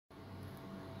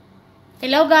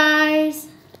Hello guys!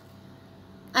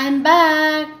 I'm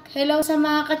back! Hello sa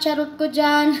mga kacharot ko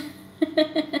dyan.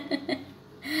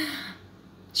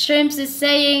 Shrimps is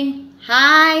saying,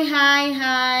 hi, hi,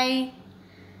 hi.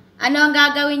 Ano ang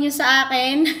gagawin niyo sa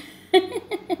akin?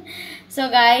 So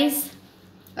guys,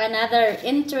 another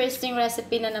interesting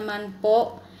recipe na naman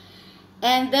po.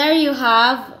 And there you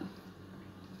have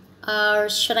our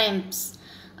shrimps.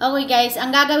 Okay guys, ang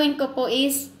gagawin ko po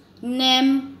is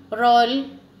nem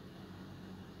roll.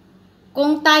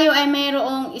 Kung tayo ay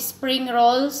mayroong spring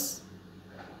rolls,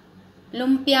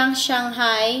 lumpiang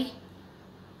Shanghai,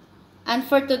 and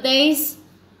for today's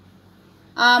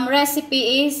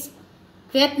recipe is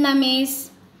Vietnamese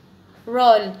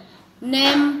roll,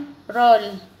 nem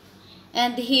roll.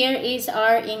 And here is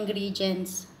our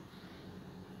ingredients.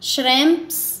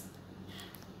 Shrimps.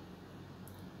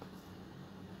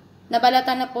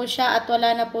 Nabalatan na po siya at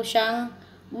wala na po siyang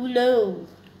ulo.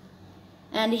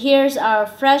 And here's our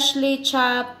freshly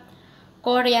chopped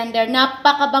coriander.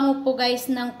 Napakabango po guys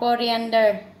ng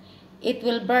coriander. It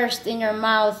will burst in your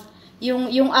mouth.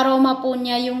 Yung aroma po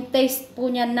niya, yung taste po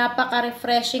niya,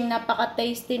 napaka-refreshing,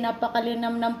 napaka-tasty,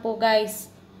 napakalinamnam po guys.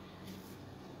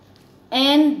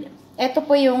 And ito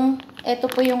po yung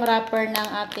wrapper ng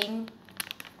ating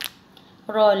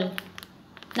roll,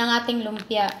 ng ating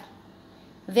lumpia.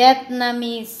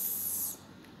 Vietnamese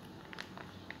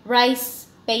rice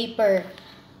paper.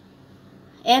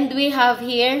 And we have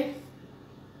here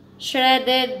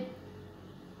shredded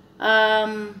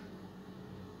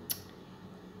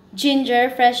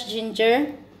ginger, fresh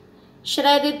ginger,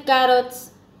 shredded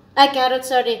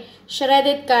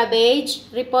shredded cabbage,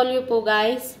 repolyo po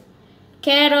guys,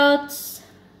 carrots,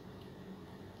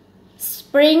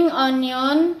 spring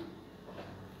onion,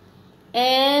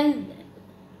 and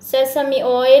sesame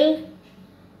oil,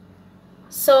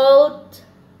 salt,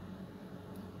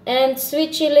 and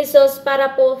sweet chili sauce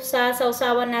para po sa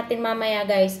sausawan natin mamaya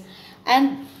guys.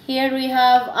 And here we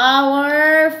have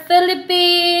our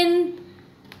Philippine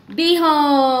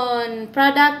bihon,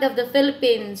 product of the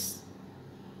Philippines.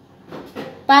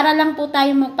 Para lang po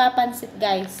tayo magpapansit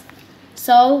guys.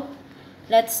 So,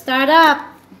 let's start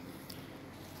up.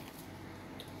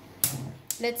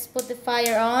 Let's put the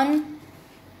fire on.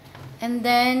 And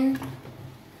then,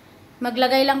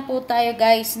 maglagay lang po tayo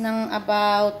guys ng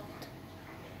about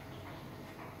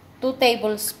 2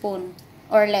 tablespoon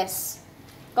or less.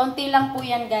 Konti lang po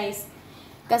yan guys.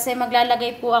 Kasi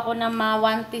maglalagay po ako ng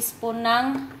mga 1 teaspoon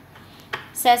ng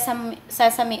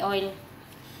sesame oil.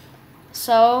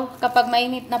 So, kapag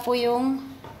mainit na po yung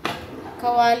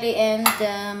kawali and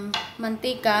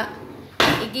mantika,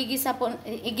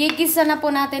 igigisa na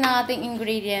po natin ang ating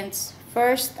ingredients.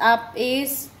 First up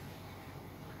is,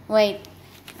 wait,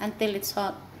 until it's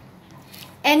hot.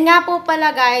 And nga po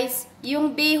pala guys,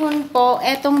 yung bihon po,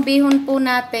 etong bihon po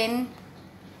natin,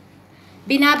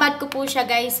 binabad ko po siya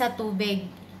guys sa tubig.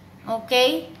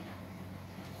 Okay?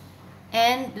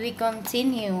 And we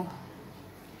continue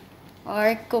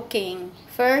our cooking.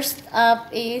 First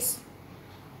up is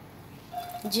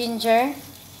ginger.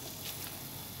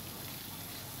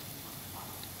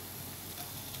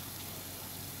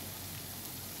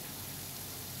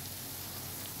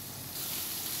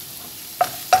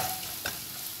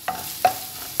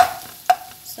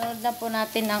 Sunod na po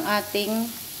natin ang ating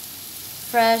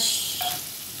fresh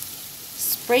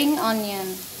spring onion.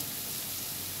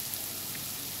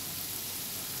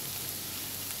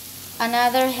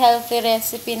 Another healthy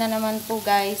recipe na naman po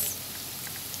guys.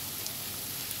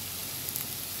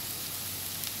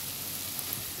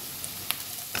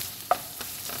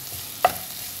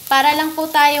 Para lang po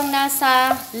tayong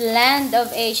nasa land of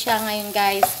Asia ngayon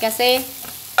guys. Kasi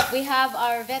we have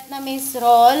our Vietnamese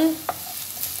roll.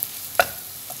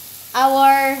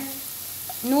 Our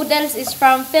noodles is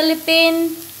from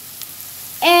Philippines.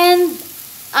 And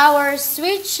our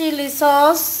sweet chili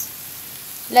sauce,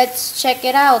 let's check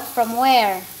it out. From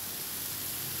where?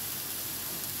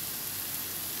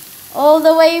 All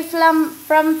the way from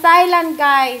Thailand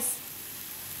guys.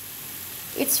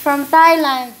 It's from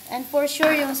Thailand. And for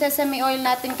sure yung sesame oil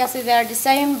natin kasi they are the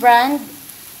same brand.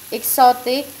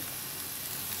 Exotic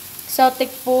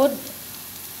food,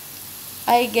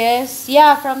 I guess.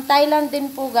 Yeah, from Thailand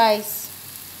din po guys.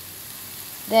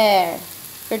 There.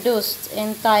 Produced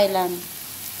in Thailand.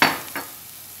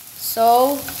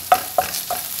 So,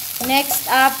 next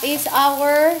up is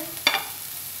our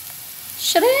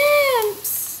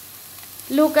shrimps.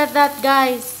 Look at that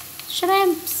guys.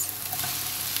 Shrimps.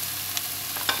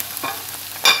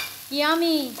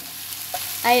 Yummy.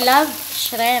 I love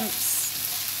shrimps.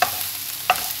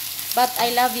 But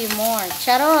I love you more.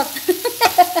 Charot.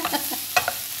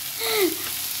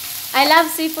 I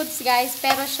love seafoods guys,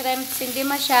 pero shrimps hindi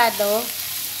masyado.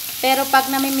 Pero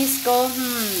pag namimiss ko,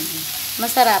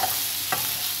 masarap.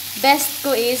 Best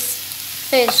ko is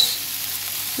fish.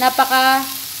 Napaka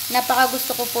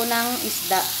gusto ko po ng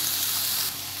isda.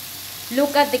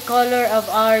 Look at the color of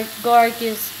our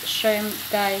gorgeous shrimp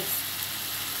guys.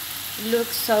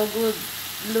 Looks so good.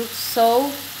 Looks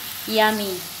so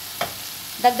yummy.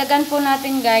 Dagdagan po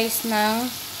natin guys ng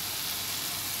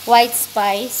white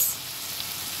spice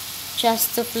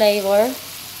just to flavor.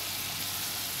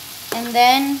 And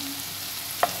then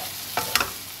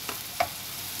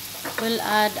we'll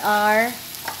add our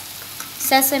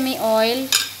sesame oil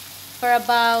for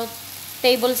about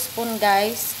tablespoon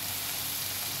guys.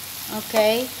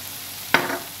 Okay.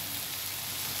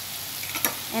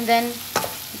 And then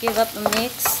give up a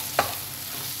mix.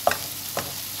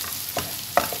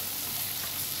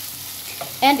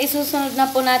 And isusunod na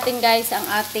po natin guys ang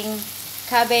ating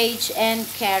cabbage and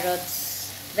carrots.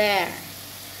 There.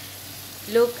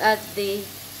 Look at the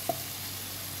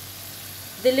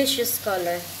delicious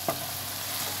color.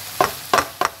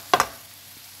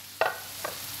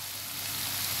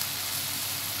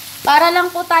 Para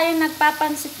lang po tayong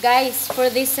nagpapansit guys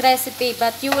for this recipe,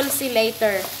 but you will see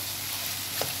later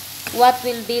what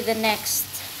will be the next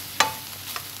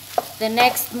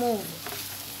move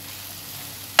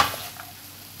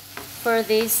for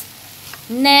this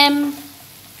Nem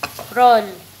Roll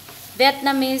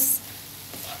Vietnamese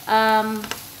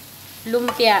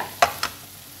lumpia.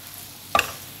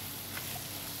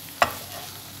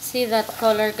 See that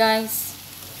color guys?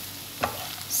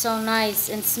 So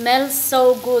nice and smells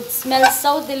so good. Smells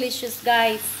so delicious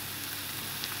guys.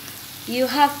 You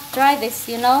have to try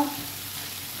this, you know?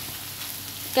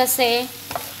 Kasi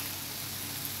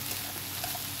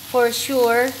for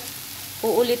sure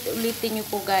uulit-ulitin nyo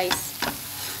po guys.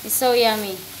 It's so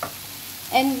yummy.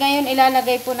 And ngayon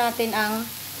ilalagay po natin ang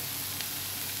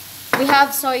we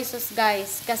have soy sauce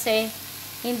guys. Kasi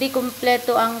hindi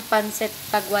kumpleto ang pancit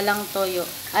pag walang toyo.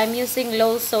 I'm using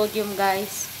low sodium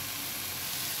guys.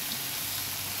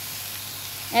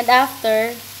 And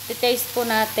after, i-taste po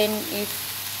natin if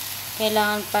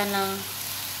kailangan pa ng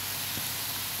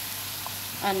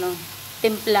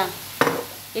timpla.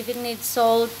 If it needs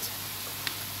salt.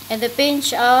 And a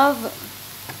pinch of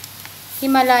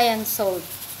Himalayan salt.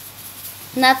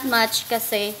 Not much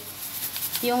kasi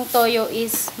yung toyo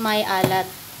is may alat.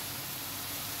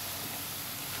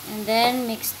 And then,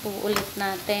 mix po ulit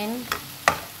natin.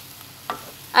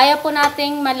 Ayaw po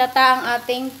nating malata ang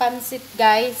ating pansit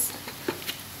guys.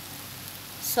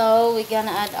 So, we're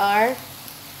gonna add our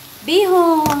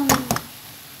bihon.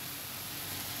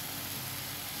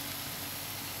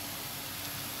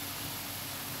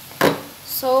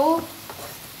 So,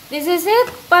 this is it,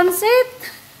 pansit.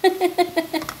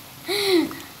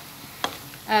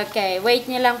 Okay,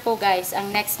 wait nyo lang po guys,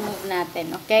 ang next move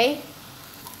natin, okay?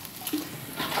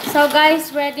 So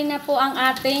guys, ready na po ang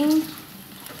ating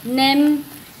nem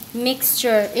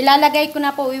mixture. Ilalagay ko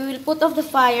na po, we will put off the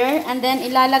fire, and then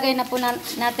ilalagay na po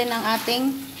natin ang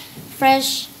ating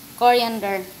fresh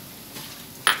coriander.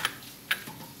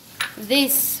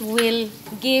 This will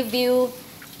give you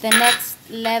the next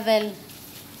level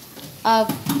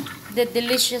of the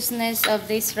deliciousness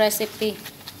of this recipe.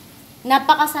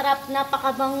 Napakasarap,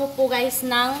 napakabango po guys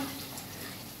ng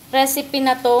recipe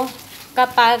na to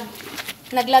kapag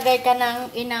naglagay ka ng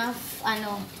enough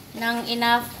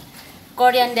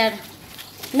coriander.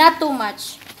 Not too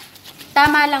much.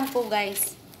 Tama lang po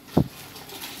guys.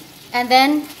 And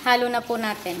then halo na po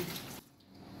natin.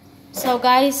 So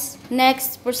guys,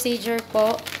 next procedure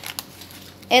po.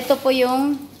 Ito po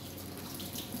yung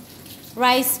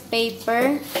rice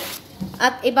paper.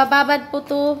 At ibababad ko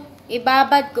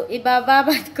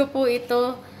po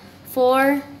ito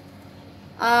for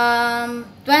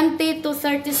 20 to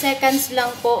 30 seconds lang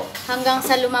po. Hanggang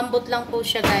sa lumambot lang po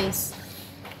siya guys.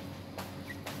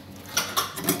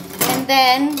 And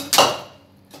then,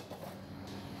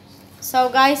 so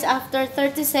guys, after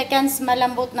 30 seconds,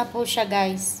 malambot na po siya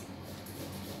guys.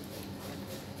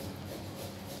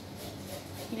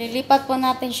 Ililipat po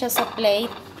natin siya sa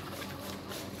plate.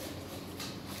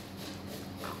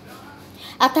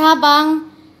 At habang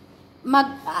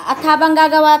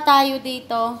gagawa tayo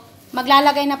dito,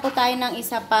 maglalagay na po tayo ng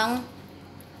isa pang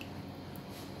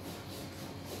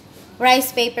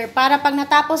rice paper. Para pag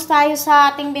natapos tayo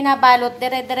sa ating binabalot,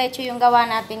 dire-diretso yung gawa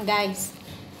natin guys.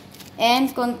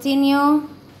 And continue.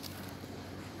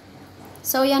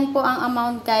 So yan po ang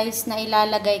amount guys na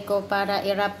ilalagay ko para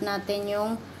i-wrap natin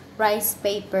yung rice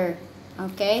paper.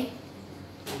 Okay?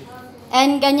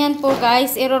 And ganyan po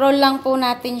guys, i-roll lang po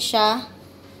natin siya.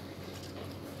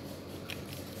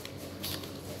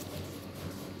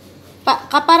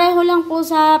 Kapareho lang po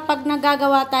sa pag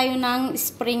nagagawa tayo ng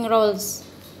spring rolls.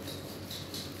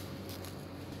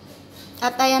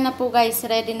 At ayan na po guys,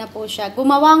 ready na po siya.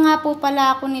 Gumawa nga po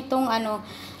pala ako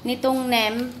nitong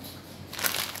nem.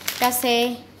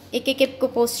 Kasi ikikip ko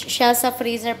po siya sa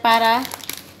freezer para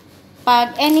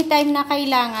pag anytime na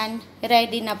kailangan,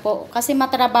 ready na po. Kasi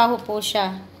matrabaho po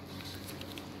siya.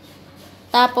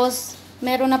 Tapos,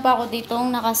 meron na pa ako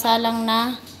ditong nakasalang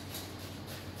na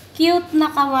cute na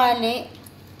kawali.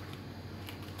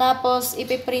 Tapos,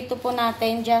 ipiprito po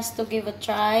natin just to give a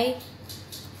try.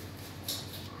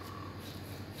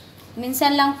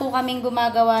 Minsan lang po kaming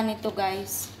gumagawa nito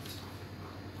guys.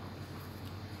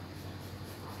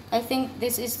 I think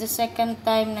this is the second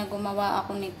time na gumawa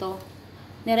ako nito.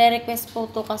 Nire-request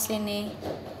po to kasi ni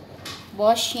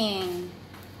Boshing.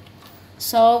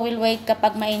 So, we'll wait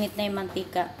kapag mainit na yung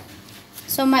mantika.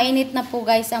 So, mainit na po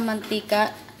guys ang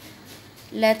mantika.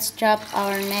 Let's drop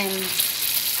our nem.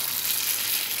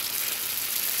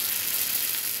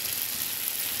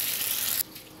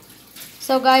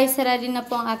 So guys, ready na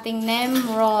po ang ating nem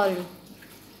roll.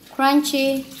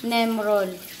 Crunchy nem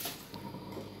roll.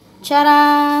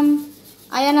 Charam!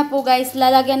 Ayan na po guys,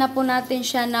 lalagyan na po natin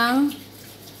siya ng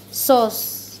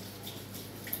sauce.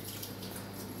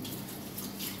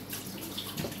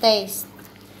 Taste.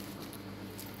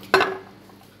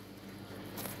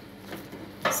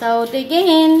 So,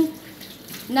 tigin.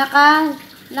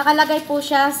 Nakalagay po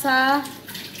siya sa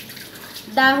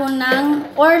dahon ng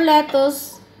or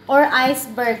lettuce or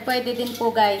iceberg. Pwede din po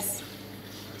guys.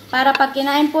 Para pag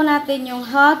kinain po natin yung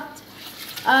hot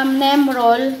nem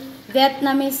roll,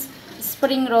 Vietnamese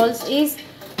spring rolls is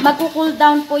magko-cool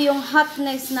down po yung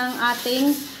hotness ng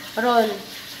ating roll.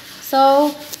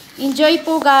 So, enjoy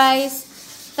po guys.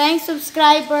 Thanks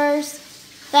subscribers.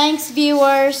 Thanks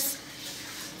viewers.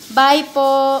 Bye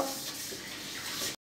po.